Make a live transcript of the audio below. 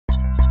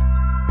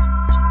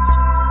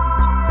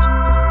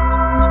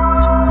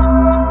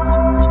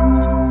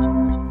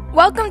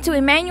Welcome to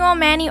Emmanuel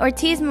Manny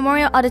Ortiz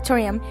Memorial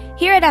Auditorium,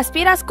 here at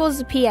Aspira Schools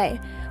of PA.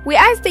 We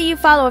ask that you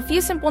follow a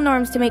few simple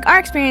norms to make our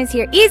experience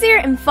here easier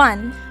and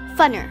fun.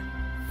 Funner.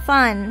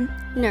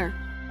 Fun-ner.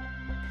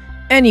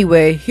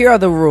 Anyway, here are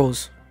the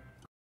rules.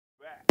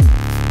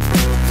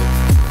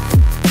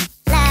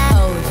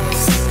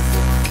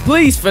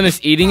 Please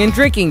finish eating and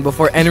drinking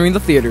before entering the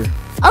theater.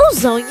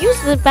 Also,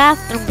 use the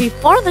bathroom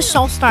before the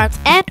show starts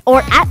and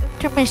or at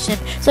intermission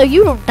so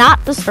you do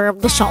not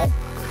disturb the show.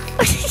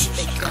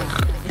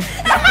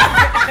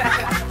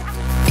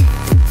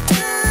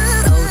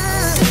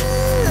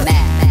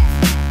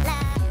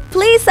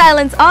 Please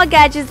silence all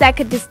gadgets that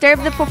could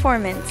disturb the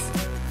performance.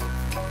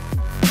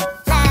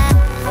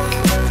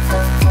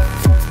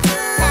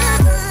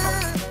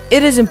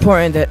 It is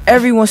important that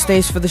everyone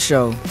stays for the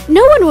show.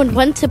 No one would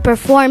want to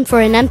perform for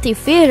an empty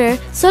theater,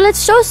 so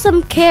let's show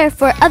some care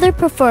for other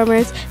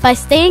performers by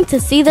staying to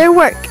see their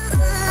work.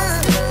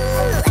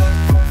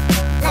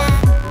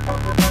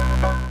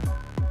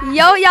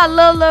 Yo, y'all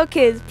little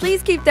kids,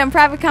 please keep them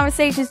private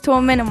conversations to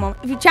a minimum.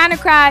 If you're trying to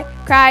cry,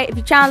 cry. If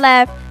you're trying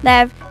to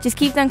laugh. Just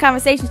keep them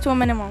conversations to a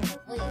minimum.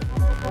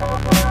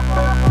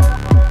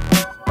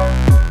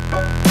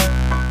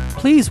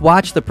 Please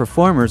watch the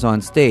performers on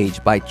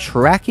stage by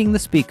tracking the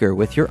speaker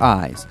with your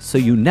eyes so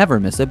you never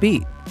miss a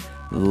beat.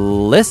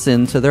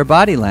 Listen to their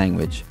body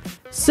language.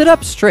 Sit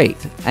up straight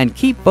and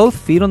keep both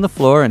feet on the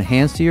floor and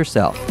hands to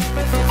yourself.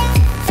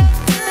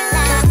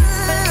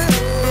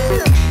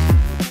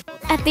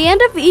 At the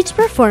end of each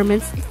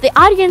performance, the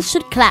audience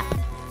should clap.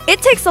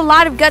 It takes a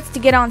lot of guts to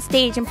get on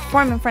stage and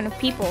perform in front of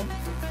people.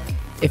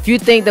 If you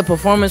think the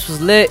performance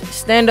was lit,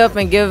 stand up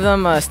and give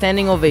them a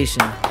standing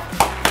ovation.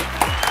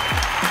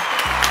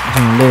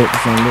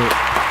 It's on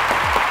lit.